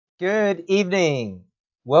Good evening.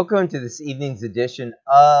 Welcome to this evening's edition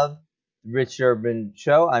of the Rich Urban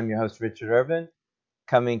Show. I'm your host, Richard Urban,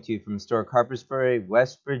 coming to you from historic Harpersburg,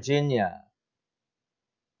 West Virginia.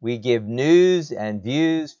 We give news and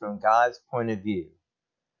views from God's point of view.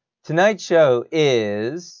 Tonight's show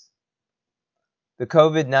is the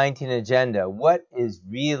COVID-19 agenda. What is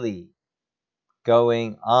really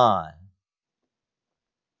going on?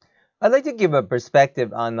 I'd like to give a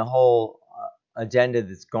perspective on the whole agenda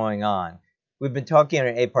that's going on. We've been talking in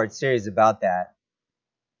an 8-part series about that,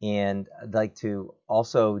 and I'd like to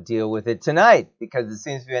also deal with it tonight because it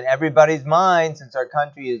seems to be on everybody's mind since our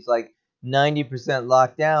country is like 90%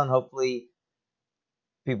 locked down. Hopefully,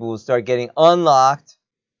 people will start getting unlocked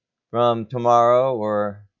from tomorrow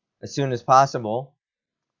or as soon as possible.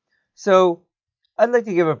 So, I'd like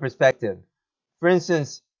to give a perspective. For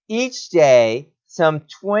instance, each day, some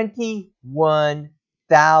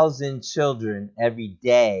 21,000 children every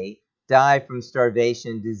day die from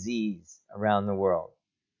starvation disease around the world.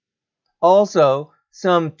 Also,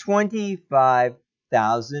 some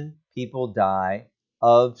 25,000 people die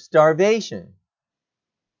of starvation.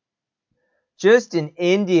 Just in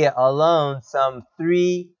India alone, some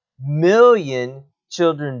 3 million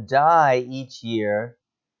children die each year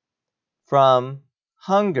from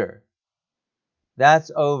hunger.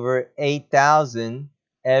 That's over 8,000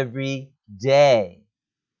 every day.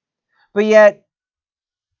 But yet,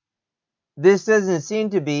 this doesn't seem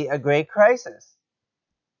to be a great crisis.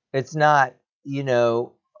 It's not, a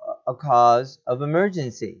cause of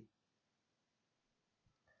emergency.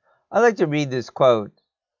 I like to read this quote,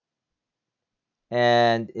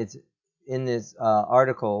 and it's in this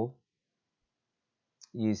article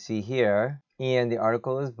you see here, and the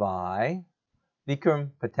article is by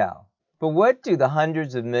Vikram Patel. But what do the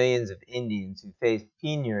hundreds of millions of Indians who face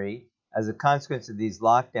penury as a consequence of these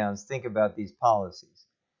lockdowns think about these policies?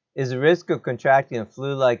 Is the risk of contracting a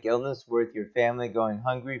flu-like illness worth your family going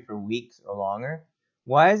hungry for weeks or longer?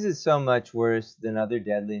 Why is it so much worse than other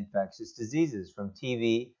deadly infectious diseases, from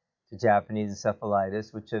TB to Japanese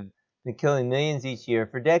encephalitis, which have been killing millions each year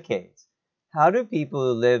for decades? How do people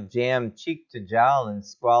who live jammed cheek to jowl in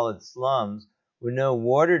squalid slums with no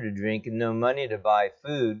water to drink and no money to buy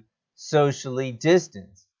food socially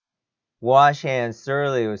distance, wash hands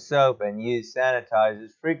thoroughly with soap, and use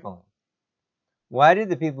sanitizers frequently? Why did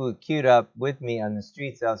the people who queued up with me on the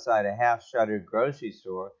streets outside a half-shuttered grocery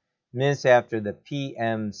store minutes after the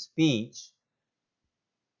PM's speech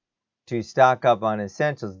to stock up on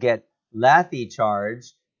essentials get lathi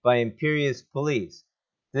charged by imperious police?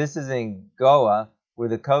 This is in Goa, where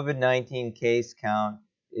the COVID-19 case count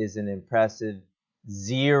is an impressive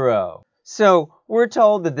 0. So we're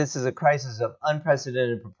told that this is a crisis of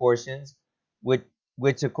unprecedented proportions,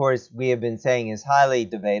 which of course we have been saying is highly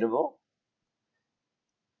debatable.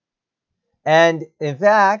 And in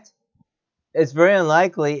fact, it's very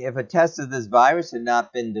unlikely, if a test of this virus had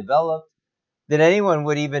not been developed, that anyone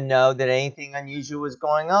would even know that anything unusual was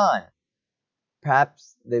going on.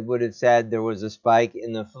 Perhaps they would have said there was a spike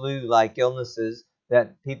in the flu-like illnesses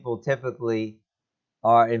that people typically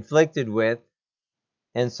are inflicted with,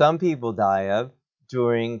 and some people die of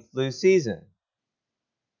during flu season.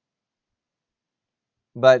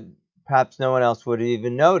 But perhaps no one else would have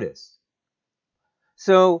even noticed.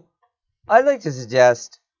 So I'd like to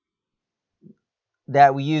suggest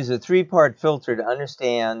that we use a 3-part filter to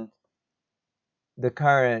understand the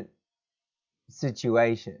current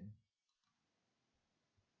situation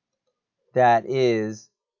that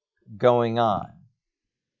is going on.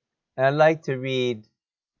 And I'd like to read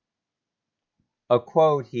a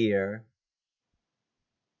quote here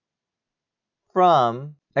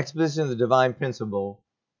from Exposition of the Divine Principle,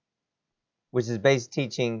 which is basic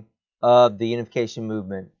teaching of the Unification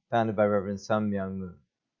Movement founded by Reverend Sun Myung Moon.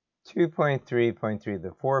 2.3.3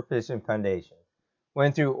 The Four-Position Foundation.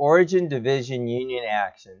 When through origin, division, union,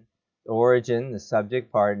 action, the origin, the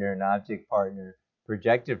subject partner, and object partner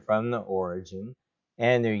projected from the origin,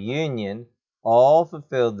 and their union all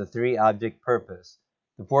fulfilled the 3-object purpose,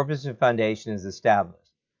 the four-position foundation is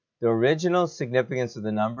established. The original significance of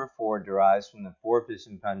the number 4 derives from the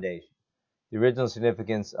four-position foundation. The original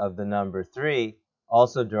significance of the number 3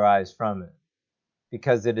 also derives from it,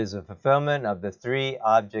 because it is a fulfillment of the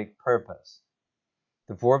 3-object purpose.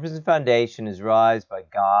 The four-position foundation is realized by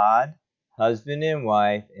God, husband and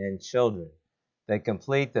wife, and children that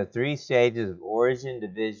complete the 3 stages of origin,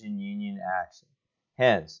 division, union, action.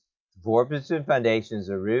 Hence, the four-position foundation is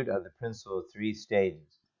the root of the principle of 3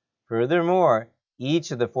 stages. Furthermore,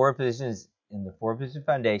 each of the 4 positions in the four-position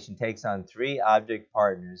foundation takes on 3 object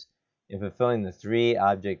partners in fulfilling the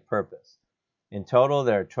 3-object purpose. In total,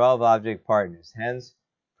 there are 12 object partners. Hence,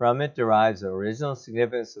 From it derives the original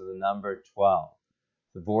significance of the number 12.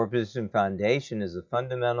 The four-position foundation is a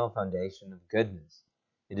fundamental foundation of goodness.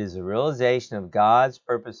 It is a realization of God's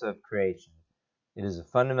purpose of creation. It is a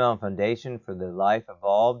fundamental foundation for the life of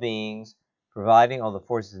all beings, providing all the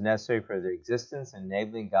forces necessary for their existence and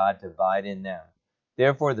enabling God to abide in them.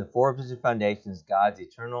 Therefore, the four-position foundation is God's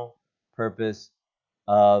eternal purpose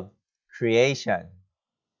of creation.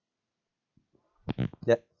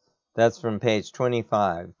 That's from page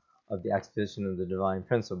 25 of the Exposition of the Divine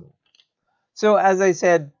Principle. So, as I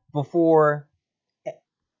said before,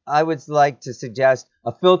 I would like to suggest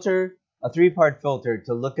a filter, a three-part filter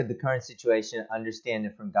to look at the current situation and understand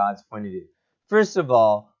it from God's point of view. First of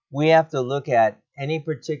all, we have to look at any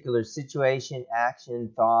particular situation,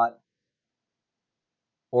 action, thought,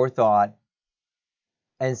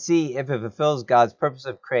 and see if it fulfills God's purpose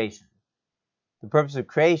of creation. The purpose of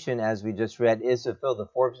creation, as we just read, is to fulfill the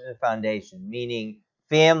four-position foundation, meaning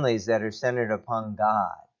families that are centered upon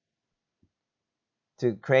God,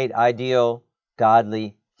 to create ideal,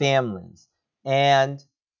 godly families. And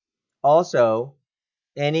also,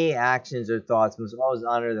 any actions or thoughts must always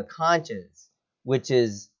honor the conscience, which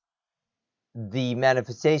is the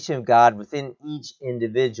manifestation of God within each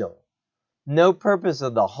individual. No purpose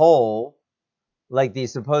of the whole, like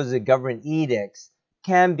these supposed government edicts,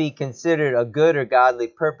 can be considered a good or godly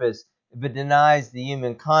purpose if it denies the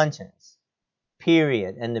human conscience.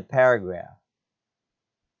 Period. End of paragraph.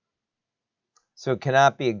 So it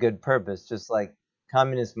cannot be a good purpose, just like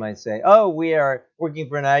communists might say, oh, we are working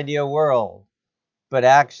for an ideal world. But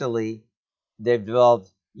actually, they've developed,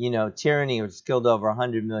 tyranny, which has killed over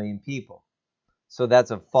 100 million people. So that's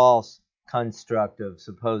a false construct of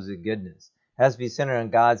supposed goodness. It has to be centered on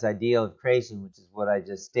God's ideal of creation, which is what I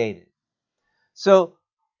just stated. So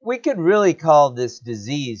we could really call this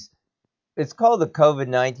disease, it's called the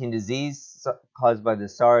COVID-19 disease caused by the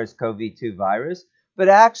SARS-CoV-2 virus, but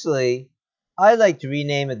actually, I like to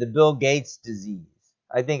rename it the Bill Gates disease.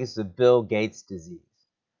 I think it's the Bill Gates disease.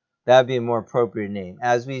 That would be a more appropriate name.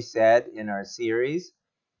 As we said in our series,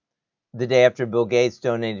 the day after Bill Gates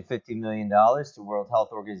donated $50 million to World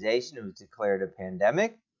Health Organization, it was declared a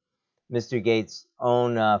pandemic. Mr. Gates'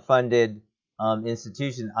 own funded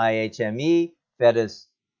institution, IHME, fed us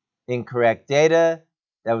incorrect data.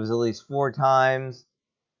 That was at least 4 times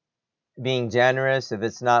being generous, if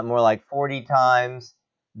it's not more like 40 times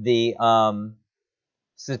the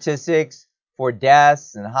statistics for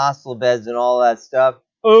deaths and hospital beds and all that stuff.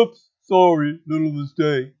 Oops, sorry, little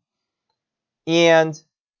mistake. And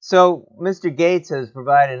so Mr. Gates has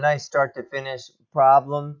provided a nice start to finish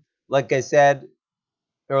problem. Like I said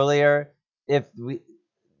earlier, if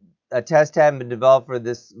a test hadn't been developed for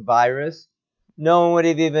this virus, no one would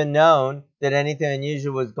have even known that anything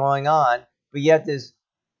unusual was going on, but yet this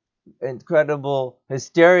incredible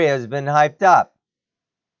hysteria has been hyped up.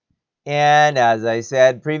 And as I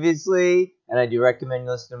said previously, and I do recommend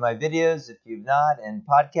you listen to my videos if you've not, and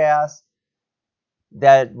podcasts,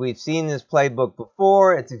 that we've seen this playbook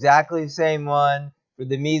before. It's exactly the same one for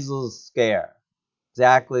the measles scare.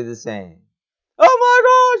 Exactly the same. Oh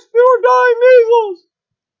my gosh, people are dying measles!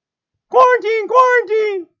 Quarantine,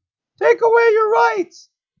 quarantine! Take away your rights!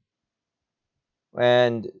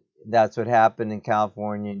 And that's what happened in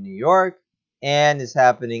California and New York, and is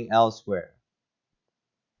happening elsewhere.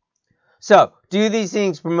 So, do these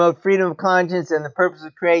things promote freedom of conscience and the purpose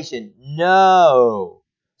of creation? No.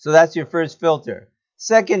 So that's your first filter.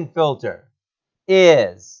 Second filter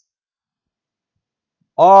is,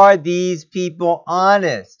 are these people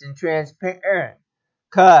honest and transparent?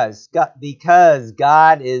 Because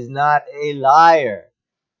God is not a liar.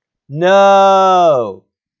 No.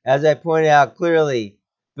 As I pointed out clearly,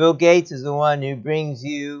 Bill Gates is the one who brings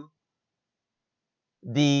you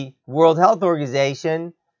the World Health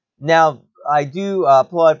Organization. Now, I do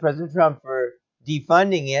applaud President Trump for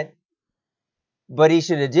defunding it, but he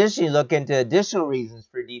should additionally look into additional reasons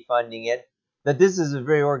for defunding it, that this is a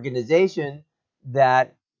very organization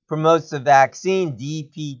that promotes the vaccine,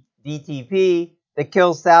 DTP, that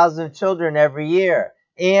kills thousands of children every year,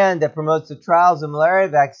 and that promotes the trials of malaria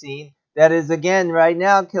vaccine that is, again, right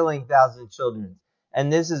now killing thousands of children.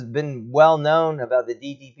 And this has been well known about the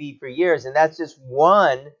DTP for years, and that's just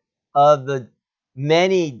one of the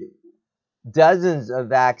many dozens of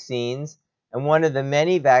vaccines, and one of the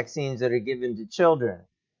many vaccines that are given to children,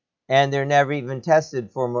 and they're never even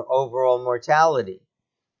tested for overall mortality.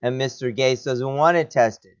 And Mr. Gates doesn't want it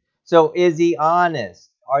tested. So is he honest?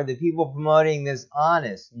 Are the people promoting this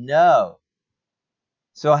honest? No.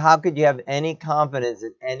 So how could you have any confidence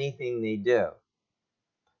in anything they do?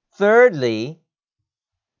 Thirdly,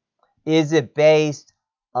 is it based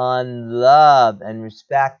on love and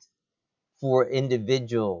respect for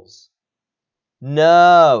individuals.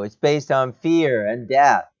 No, it's based on fear and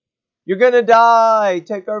death. You're going to die.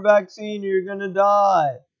 Take our vaccine or you're going to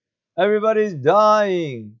die. Everybody's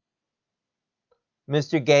dying.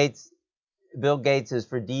 Mr. Gates, Bill Gates is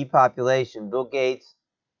for depopulation. Bill Gates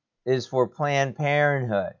is for Planned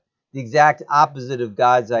Parenthood, the exact opposite of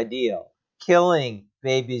God's ideal. Killing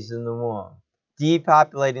babies in the womb,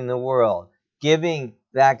 depopulating the world, giving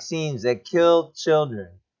vaccines that kill children.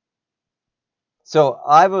 So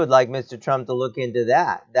I would like Mr. Trump to look into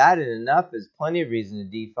that. That in enough is plenty of reason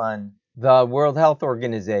to defund the World Health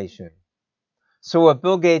Organization. So what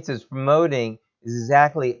Bill Gates is promoting is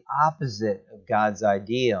exactly opposite of God's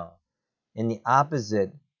ideal and the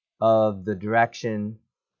opposite of the direction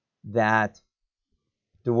that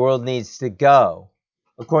the world needs to go.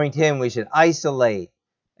 According to him, we should isolate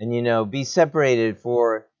and, be separated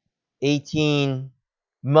for 18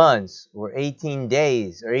 months or 18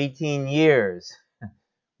 days or 18 years,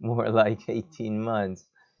 more like 18 months.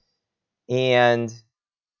 And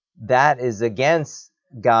that is against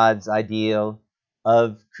God's ideal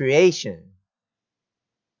of creation.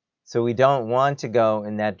 So we don't want to go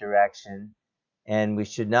in that direction, and we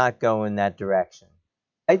should not go in that direction.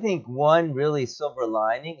 I think one really silver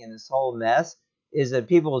lining in this whole mess is that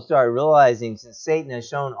people will start realizing, since Satan has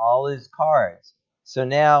shown all his cards, so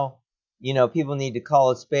now, people need to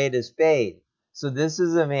call a spade a spade. So this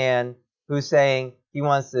is a man who's saying he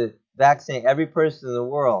wants to vaccinate every person in the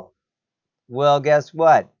world. Well, guess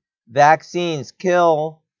what? Vaccines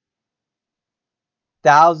kill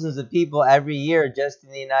thousands of people every year just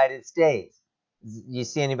in the United States. You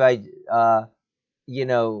see anybody,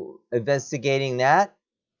 investigating that?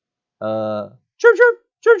 Chirp, chirp,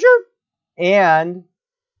 chirp, chirp. And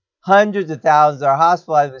hundreds of thousands are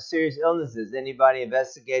hospitalized with serious illnesses. Anybody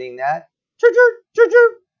investigating that? Chirp, chirp, chirp,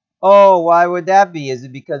 chirp. Oh, why would that be? Is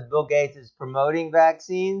it because Bill Gates is promoting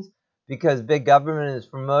vaccines? Because big government is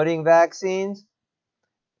promoting vaccines?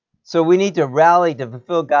 So we need to rally to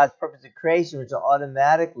fulfill God's purpose of creation, which will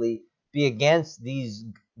automatically be against these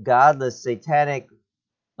godless, satanic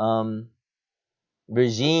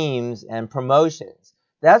regimes and promotions.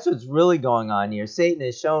 That's what's really going on here. Satan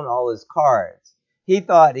has shown all his cards. He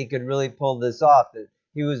thought he could really pull this off, that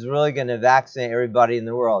he was really going to vaccinate everybody in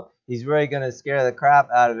the world. He's really going to scare the crap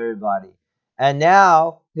out of everybody. And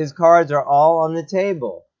now his cards are all on the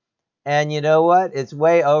table. And you know what? It's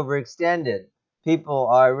way overextended. People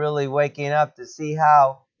are really waking up to see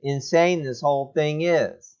how insane this whole thing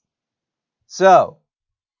is. So,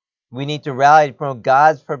 we need to rally to promote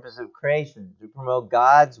God's purpose of creation, to promote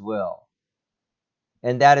God's will.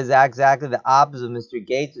 And that is exactly the opposite of Mr.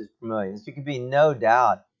 Gates is promoting. There can be no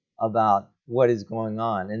doubt about what is going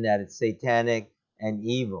on, and that it's satanic and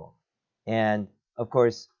evil. And, of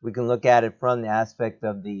course, we can look at it from the aspect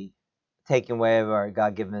of the taking away of our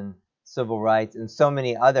God-given civil rights and so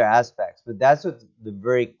many other aspects. But that's what's the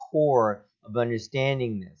very core of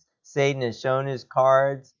understanding this. Satan has shown his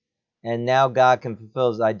cards, and now God can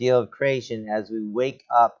fulfill his ideal of creation as we wake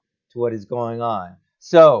up to what is going on.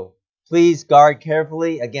 So, please guard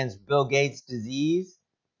carefully against Bill Gates' disease.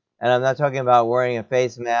 And I'm not talking about wearing a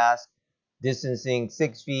face mask, distancing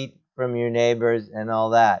 6 feet from your neighbors, and all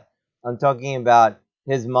that. I'm talking about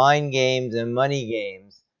his mind games and money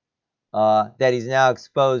games that he's now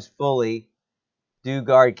exposed fully. Do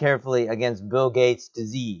guard carefully against Bill Gates'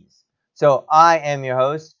 disease. So I am your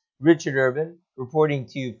host, Richard Urban, reporting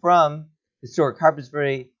to you from historic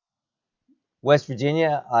Harpersbury, West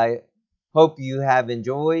Virginia. I hope you have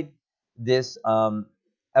enjoyed this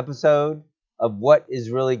episode of what is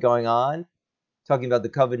really going on, talking about the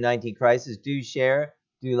COVID-19 crisis. Do share,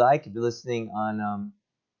 do like if you're listening on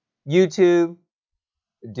YouTube.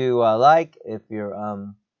 Do like if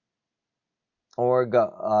you're or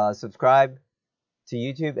go subscribe to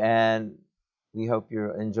YouTube, and we hope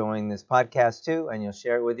you're enjoying this podcast too, and you'll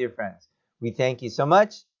share it with your friends. We thank you so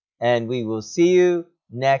much, and we will see you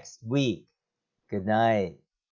next week. Good night.